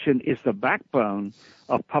 fluoridation is the backbone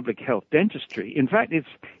of public health dentistry. In fact,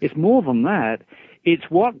 it's more than that. It's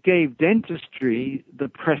what gave dentistry the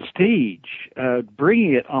prestige,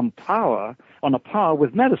 bringing it on a par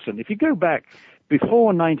with medicine. If you go back before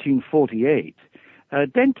 1948,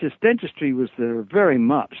 dentistry was very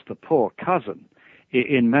much the poor cousin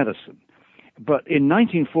in medicine. But in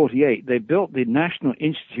 1948, they built the National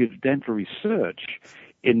Institute of Dental Research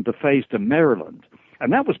in Bethesda, Maryland.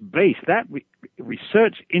 And that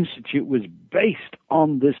research institute was based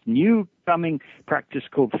on this new coming practice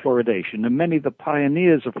called fluoridation. And many of the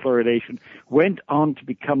pioneers of fluoridation went on to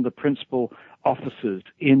become the principal officers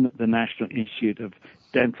in the National Institute of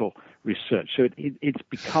Dental Research. So it's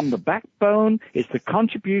become the backbone. It's the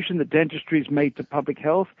contribution that dentistry has made to public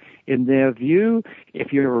health. In their view,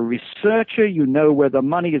 if you're a researcher, you know where the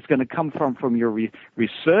money is going to come from your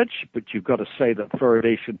research, but you've got to say that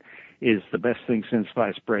fluoridation is the best thing since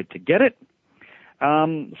sliced bread to get it.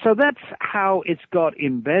 So that's how it's got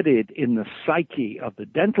embedded in the psyche of the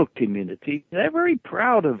dental community. They're very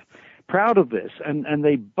proud of this, and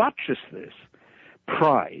they buttress this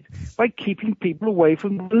pride by keeping people away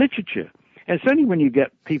from the literature. And it's only when you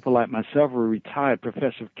get people like myself, a retired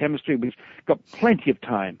professor of chemistry, who's got plenty of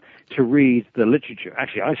time to read the literature.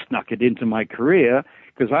 Actually, I snuck it into my career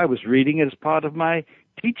because I was reading it as part of my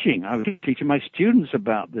teaching. I was teaching my students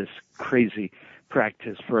about this crazy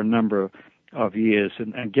practice for a number of years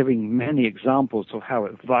and giving many examples of how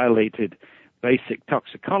it violated basic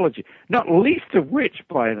toxicology, not least of which,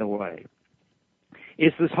 by the way,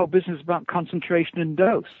 is this whole business about concentration and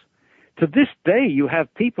dose. To this day, you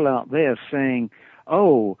have people out there saying,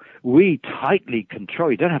 oh, we tightly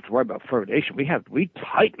control, you don't have to worry about fluoridation, we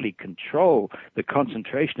tightly control the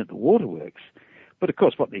concentration at the waterworks. But of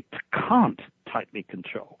course, what they can't tightly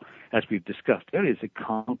control, as we've discussed earlier, is they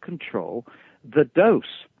can't control the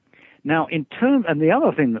dose. Now, and the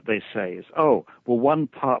other thing that they say is, 1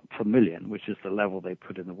 part per million, which is the level they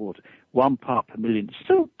put in the water, 1 part per million,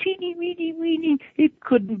 so teeny, weeny, weeny, it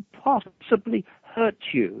couldn't possibly hurt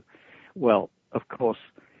you. Well, of course,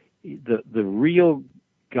 the real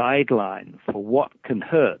guideline for what can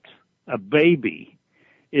hurt a baby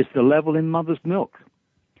is the level in mother's milk.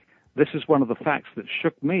 this is one of the facts that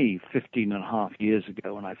shook me 15 and a half years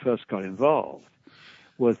ago when I first got involved,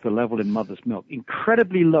 was the level in mother's milk.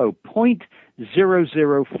 Incredibly low,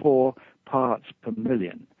 0.004 parts per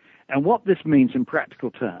million. And what this means in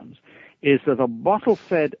practical terms is that a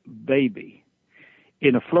bottle-fed baby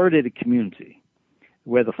in a fluoridated community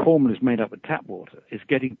where the formula is made up of tap water is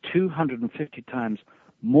getting 250 times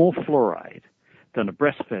more fluoride than a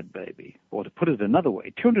breastfed baby, or to put it another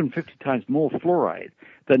way, 250 times more fluoride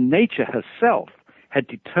than nature herself had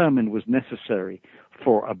determined was necessary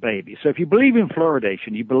for a baby. So if you believe in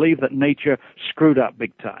fluoridation, you believe that nature screwed up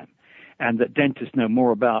big time, and that dentists know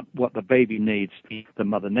more about what the baby needs than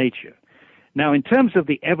Mother Nature. Now, in terms of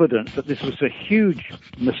the evidence that this was a huge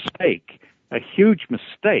mistake,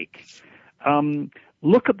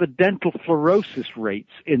 look at the dental fluorosis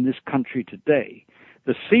rates in this country today.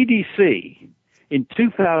 The CDC in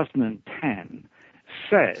 2010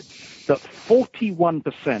 said that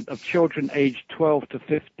 41% of children aged 12 to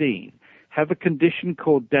 15 have a condition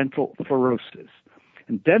called dental fluorosis.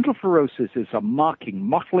 And dental fluorosis is a marking,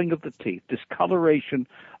 mottling of the teeth, discoloration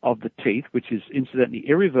of the teeth, which is incidentally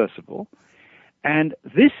irreversible. And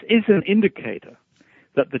this is an indicator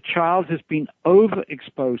that the child has been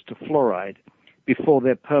overexposed to fluoride before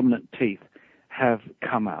their permanent teeth have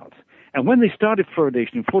come out. And when they started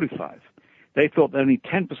fluoridation in 45, they thought that only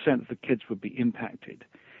 10% of the kids would be impacted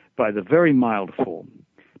by the very mild form.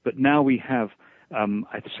 But now we have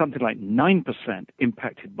something like 9%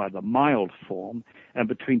 impacted by the mild form, and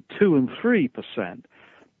between 2 and 3%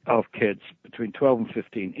 of kids between 12 and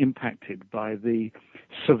 15 impacted by the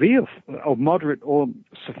severe or moderate or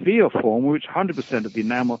severe form, which 100% of the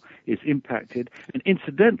enamel is impacted. And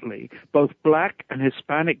incidentally, both black and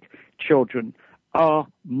Hispanic children are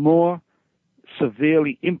more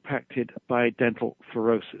severely impacted by dental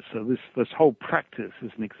fluorosis. So this whole practice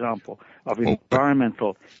is an example of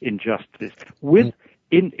environmental injustice with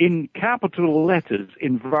in capital letters,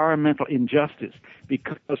 environmental injustice,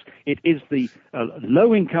 because it is the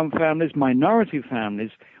low-income families, minority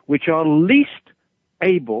families, which are least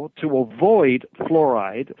able to avoid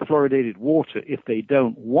fluoridated water if they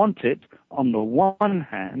don't want it, on the one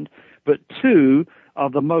hand, but two, are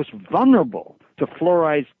the most vulnerable to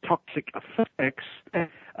fluoride's toxic effects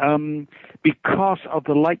because of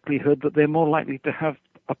the likelihood that they're more likely to have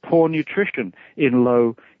a poor nutrition in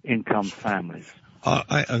low-income families.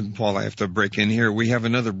 Paul, I have to break in here. We have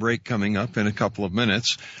another break coming up in a couple of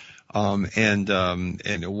minutes. And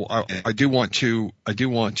I do want to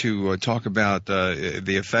talk about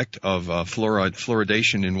the effect of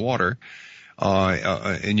fluoridation in water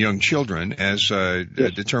in young children, as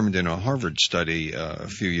determined in a Harvard study a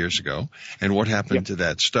few years ago, and what happened to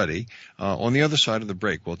that study. On the other side of the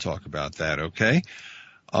break, we'll talk about that. Okay.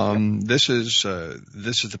 This is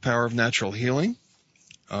the Power of Natural Healing.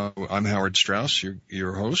 I'm Howard Strauss,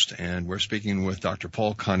 your host, and we're speaking with Dr.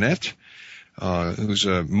 Paul Connett, who's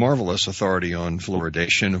a marvelous authority on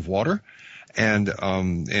fluoridation of water, and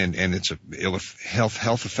its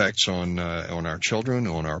health effects on our children,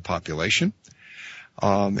 on our population.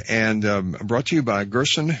 And brought to you by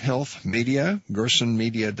Gerson Health Media,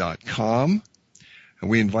 gersonmedia.com. And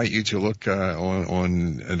we invite you to look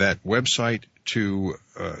on that website to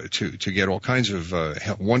get all kinds of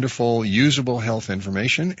wonderful, usable health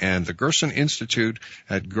information, and the Gerson Institute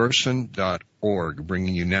at gerson.org,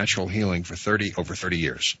 bringing you natural healing for over 30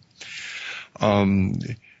 years.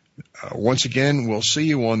 Once again, we'll see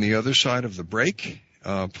you on the other side of the break.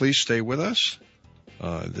 Please stay with us.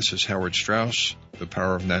 This is Howard Strauss, The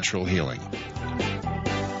Power of Natural Healing.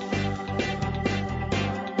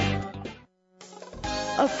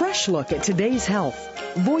 A fresh look at today's health.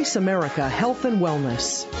 Voice America Health and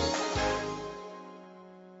Wellness.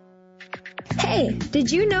 Hey,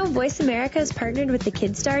 did you know Voice America has partnered with the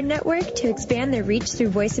KidStar Network to expand their reach through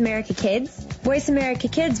Voice America Kids? Voice America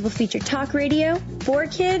Kids will feature talk radio for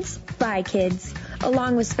kids, by kids,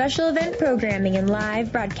 along with special event programming and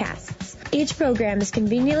live broadcasts. Each program is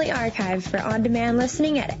conveniently archived for on-demand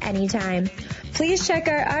listening at any time. Please check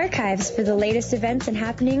our archives for the latest events and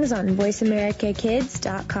happenings on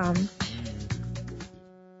voiceamericakids.com.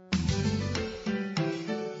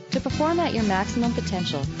 To perform at your maximum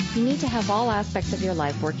potential, you need to have all aspects of your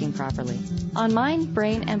life working properly. On Mind,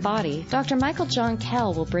 Brain, and Body, Dr. Michael John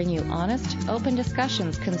Kell will bring you honest, open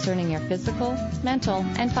discussions concerning your physical, mental,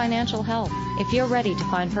 and financial health. If you're ready to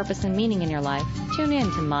find purpose and meaning in your life, tune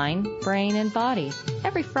in to Mind, Brain, and Body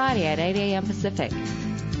every Friday at 8 a.m. Pacific.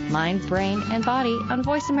 Mind, Brain, and Body on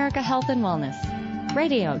Voice America Health and Wellness.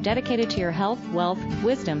 Radio dedicated to your health, wealth,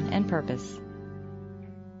 wisdom, and purpose.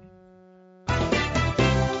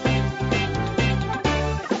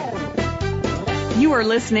 You are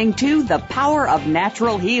listening to The Power of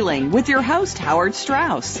Natural Healing with your host, Howard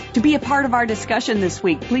Strauss. To be a part of our discussion this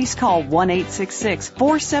week, please call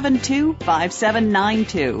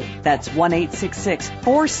 1-866-472-5792. That's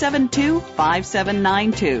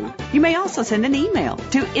 1-866-472-5792. You may also send an email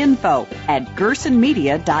to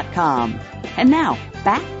info@gersonmedia.com. And now,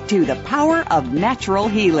 back to The Power of Natural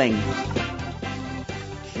Healing.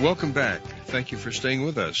 Welcome back. Thank you for staying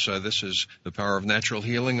with us. This is The Power of Natural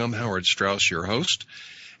Healing. I'm Howard Strauss, your host.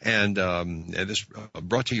 And this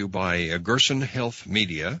brought to you by Gerson Health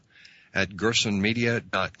Media at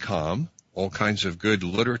gersonmedia.com. All kinds of good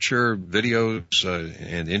literature, videos,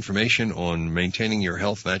 and information on maintaining your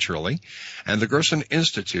health naturally. And the Gerson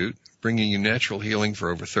Institute, bringing you natural healing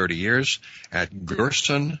for over 30 years at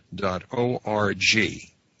gerson.org.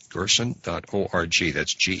 Gerson.org.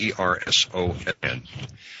 That's Gerson.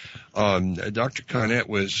 Dr. Connett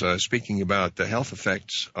was speaking about the health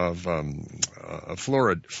effects of fluoride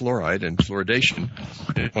and fluoridation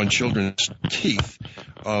on children's teeth.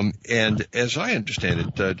 And as I understand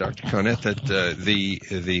it, Dr. Connett, that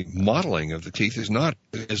the modeling of the teeth is not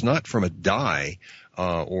from a dye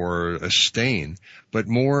or a stain, but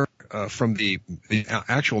more from the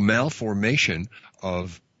actual malformation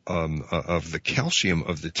of the calcium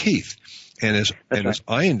of the teeth. And as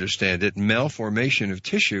I understand it, malformation of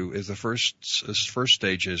tissue is the first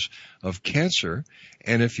stages of cancer.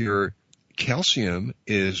 And if your calcium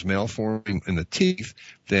is malforming in the teeth,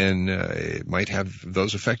 then it might have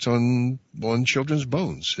those effects on children's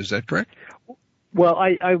bones. Is that correct? Well,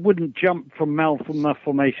 I wouldn't jump from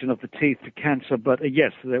malformation of the teeth to cancer, but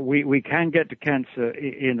yes, we can get to cancer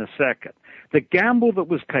in a second. The gamble that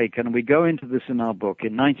was taken, and we go into this in our book,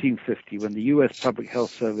 in 1950, when the U.S. Public Health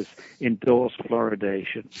Service endorsed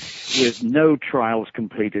fluoridation with no trials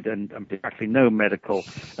completed and practically no medical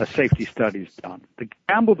safety studies done. The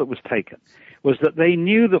gamble that was taken was that they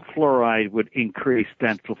knew that fluoride would increase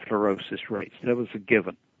dental fluorosis rates. That was a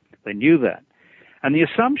given. They knew that. And the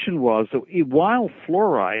assumption was that while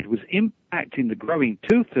fluoride was impacting the growing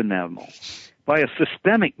tooth enamel by a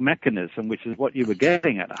systemic mechanism, which is what you were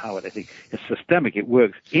getting at, Howard, I think it's systemic. It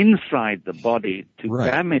works inside the body to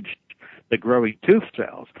damage the growing tooth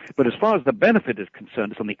cells. But as far as the benefit is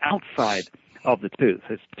concerned, it's on the outside of the tooth.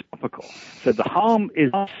 It's topical. So the harm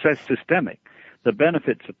is not systemic. The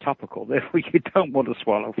benefits are topical. Therefore, you don't want to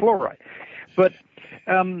swallow fluoride. But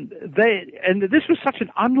this was such an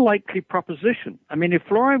unlikely proposition. I mean, if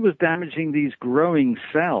fluoride was damaging these growing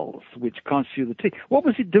cells, which constitute the teeth, what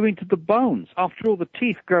was it doing to the bones? After all, the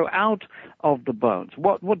teeth grow out of the bones.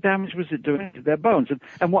 What damage was it doing to their bones?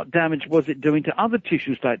 And what damage was it doing to other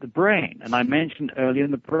tissues like the brain? And I mentioned earlier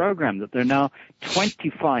in the program that there are now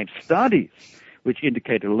 25 studies which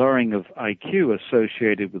indicate a lowering of IQ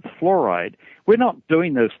associated with fluoride. We're not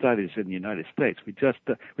doing those studies in the United States. We're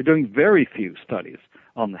doing very few studies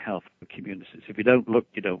on the health of communities. If you don't look,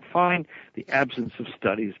 you don't find. The absence of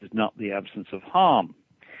studies is not the absence of harm.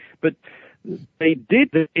 But they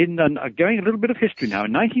did, going a little bit of history now,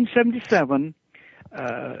 in 1977,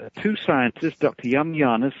 two scientists, Dr.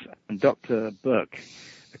 Yamyanis and Dr. Burke,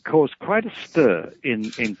 caused quite a stir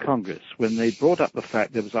in Congress when they brought up the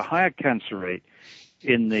fact there was a higher cancer rate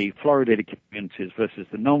in the fluoridated communities versus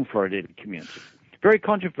the non-fluoridated communities. Very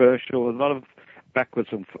controversial, a lot of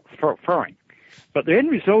backwards and forwarding. But the end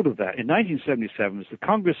result of that in 1977 is the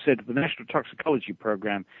Congress said to the National Toxicology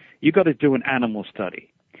Program, you've got to do an animal study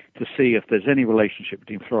to see if there's any relationship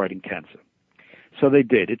between fluoride and cancer. So they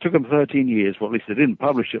did. It took them 13 years, well, at least they didn't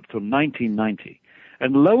publish it until 1990.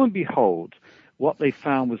 And lo and behold, what they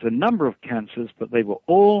found was a number of cancers, but they were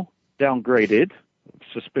all downgraded,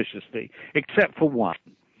 suspiciously, except for one,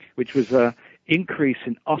 which was an increase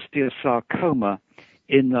in osteosarcoma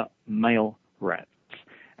in the male rats.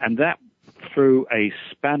 And that threw a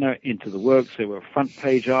spanner into the works. There were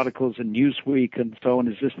front-page articles in Newsweek and so on.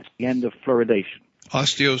 Is this the end of fluoridation?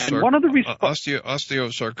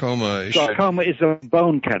 Osteosarcoma. Sarcoma is a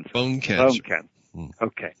bone cancer. Bone cancer. Bone cancer.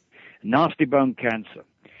 Okay. Nasty bone cancer.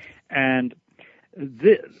 And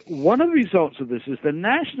one of the results of this is the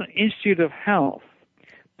National Institute of Health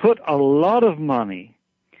put a lot of money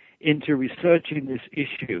into researching this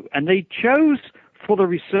issue. And they chose for the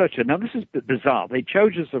researcher, now this is bizarre, they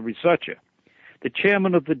chose as a researcher the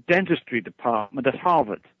chairman of the dentistry department at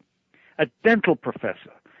Harvard, a dental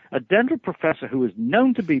professor who was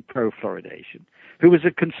known to be pro-fluoridation, who was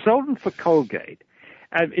a consultant for Colgate.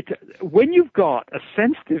 And when you've got a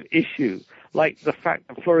sensitive issue like the fact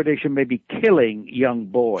that fluoridation may be killing young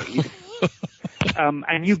boys,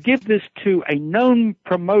 and you give this to a known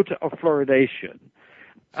promoter of fluoridation,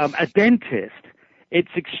 a dentist,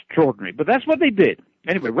 it's extraordinary. But that's what they did.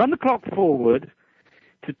 Anyway, run the clock forward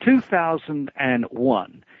to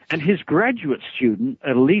 2001, and his graduate student,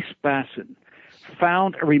 Elise Basson,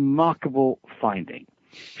 found a remarkable finding.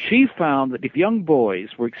 She found that if young boys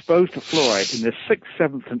were exposed to fluoride in their 6th,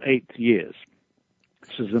 7th, and 8th years,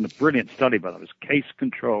 this is a brilliant study, by the way, it was a case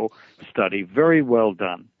control study, very well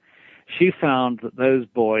done. She found that those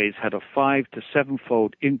boys had a 5 to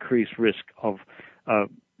 7-fold increased risk of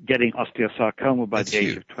getting osteosarcoma by the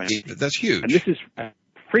age of 20. That's huge. And this is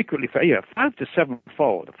frequently, 5 to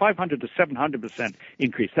 7-fold, a 500 to 700%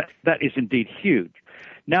 increase. That is indeed huge.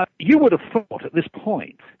 Now, you would have thought at this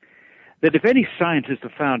point that if any scientist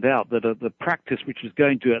had found out that the practice, which was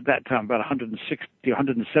going to, at that time, about 160,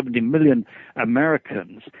 170 million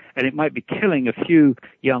Americans, and it might be killing a few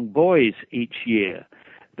young boys each year,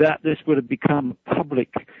 that this would have become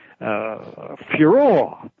public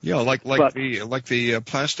furor. Yeah, like the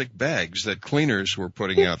plastic bags that cleaners were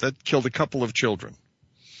putting out. That killed a couple of children.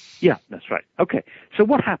 Yeah, that's right. Okay, so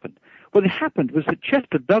what happened? What happened was that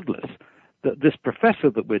Chester Douglas, this professor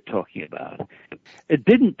that we're talking about, it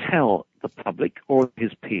didn't tell the public or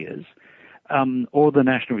his peers or the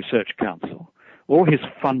National Research Council or his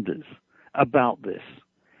funders about this.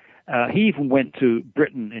 He even went to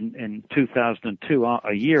Britain in 2002,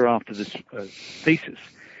 a year after this thesis,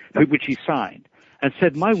 which he signed, and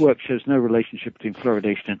said, my work shows no relationship between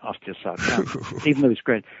fluoridation and osteosarcoma, even though it's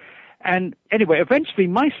great. And anyway, eventually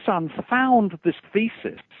my son found this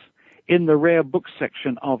thesis in the rare book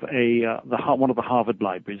section of one of the Harvard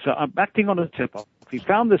libraries. So I'm acting on a tip-off. He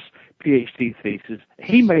found this PhD thesis.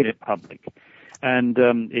 He made it public, and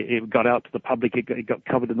it got out to the public. It got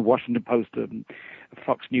covered in the Washington Post,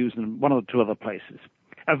 Fox News, and one or two other places.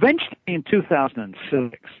 Eventually, in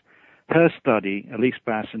 2006, her study, Elise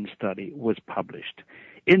Basson's study, was published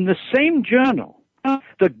in the same journal.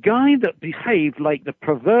 The guy that behaved like the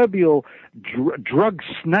proverbial drug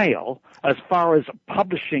snail as far as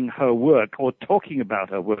publishing her work or talking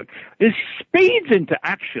about her work speeds into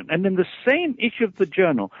action. And in the same issue of the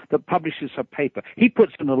journal that publishes her paper, he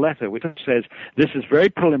puts in a letter which says, this is very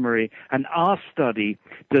preliminary and our study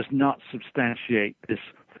does not substantiate this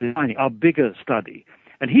finding, our bigger study.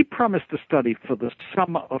 And he promised a study for the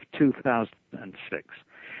summer of 2006.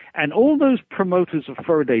 And all those promoters of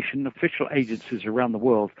fluoridation, official agencies around the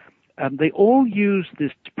world, they all used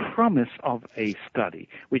this promise of a study,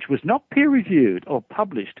 which was not peer-reviewed or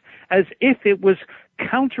published, as if it was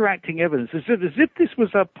counteracting evidence, as if this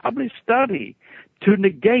was a published study to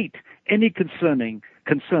negate any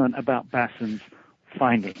concern about Basson's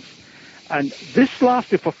findings. And this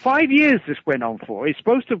lasted for 5 years, this went on for. He's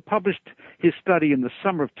supposed to have published his study in the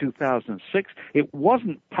summer of 2006. It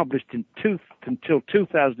wasn't published until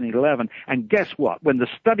 2011. And guess what? When the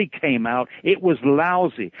study came out, it was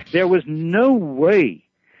lousy. There was no way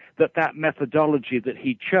that methodology that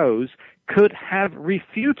he chose could have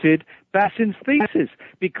refuted Basson's thesis,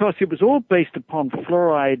 because it was all based upon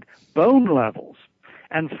fluoride bone levels.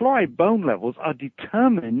 And fluoride bone levels are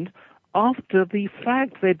determined after the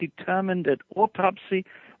fact. They're determined at autopsy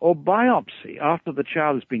or biopsy after the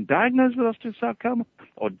child has been diagnosed with osteosarcoma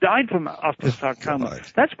or died from osteosarcoma.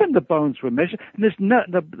 Right. That's when the bones were measured. And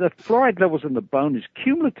the fluoride levels in the bone is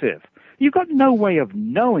cumulative. You've got no way of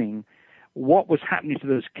knowing what was happening to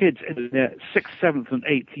those kids in their 6th, 7th, and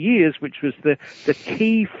 8th years, which was the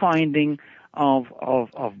key finding of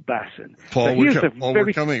Basson. Paul, we're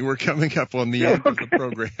coming up on the end of the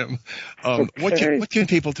program. What can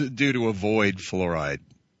people do to avoid fluoride?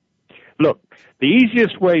 Look, the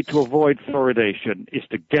easiest way to avoid fluoridation is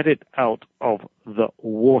to get it out of the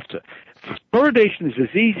water. Fluoridation is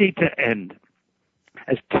as easy to end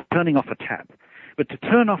as turning off a tap. But to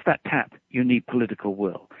turn off that tap, you need political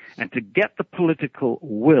will. And to get the political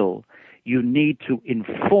will, you need to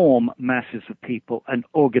inform masses of people and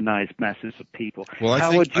organize masses of people. Well,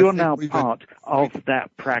 Howard, you're now part of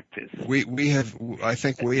that practice. I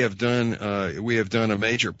think we have done a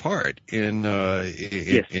major part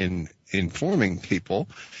in informing people.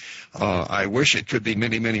 I wish it could be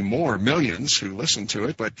many, many more millions who listen to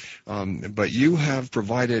it, but you have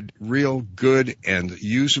provided real good and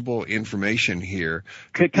usable information here.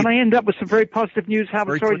 Can I end up with some very positive news,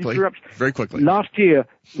 Howard? Sorry to interrupt. Very quickly. Last year,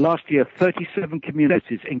 37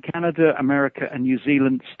 communities in Canada, America, and New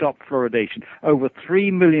Zealand stopped fluoridation. Over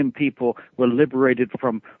 3 million people were liberated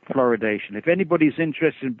from fluoridation. If anybody's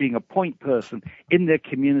interested in being a point person in their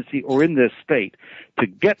community or in their state to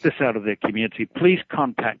get this out of their community, please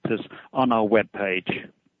contact us on our webpage.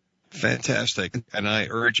 Fantastic. And I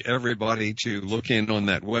urge everybody to look in on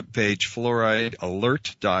that webpage,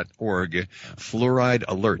 fluoridealert.org,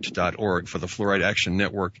 fluoridealert.org for the Fluoride Action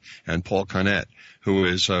Network, and Paul Connett, who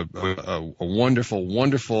is a wonderful,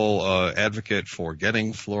 wonderful advocate for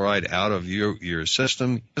getting fluoride out of your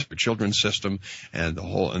system, your children's system, and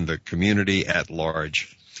the community at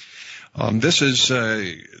large. This is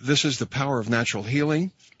the Power of Natural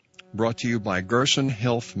Healing, brought to you by Gerson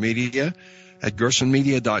Health Media. At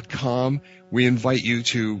gersonmedia.com, we invite you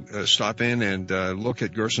to stop in and look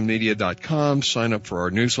at gersonmedia.com, sign up for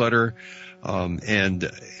our newsletter, and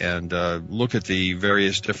look at the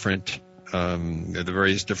various different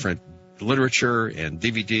literature and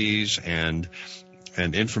DVDs and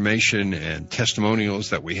information and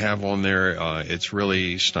testimonials that we have on there. It's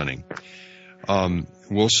really stunning.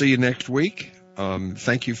 We'll see you next week.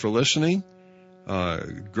 Thank you for listening.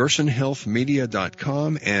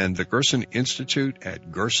 GersonHealthMedia.com and the Gerson Institute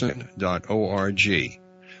at gerson.org.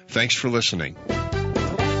 Thanks for listening.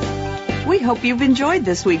 We hope you've enjoyed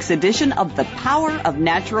this week's edition of The Power of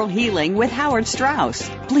Natural Healing with Howard Strauss.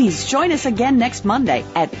 Please join us again next Monday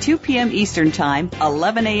at 2 p.m. Eastern Time,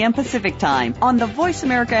 11 a.m. Pacific Time on the Voice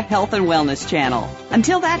America Health and Wellness Channel.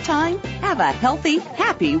 Until that time, have a healthy,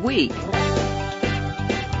 happy week.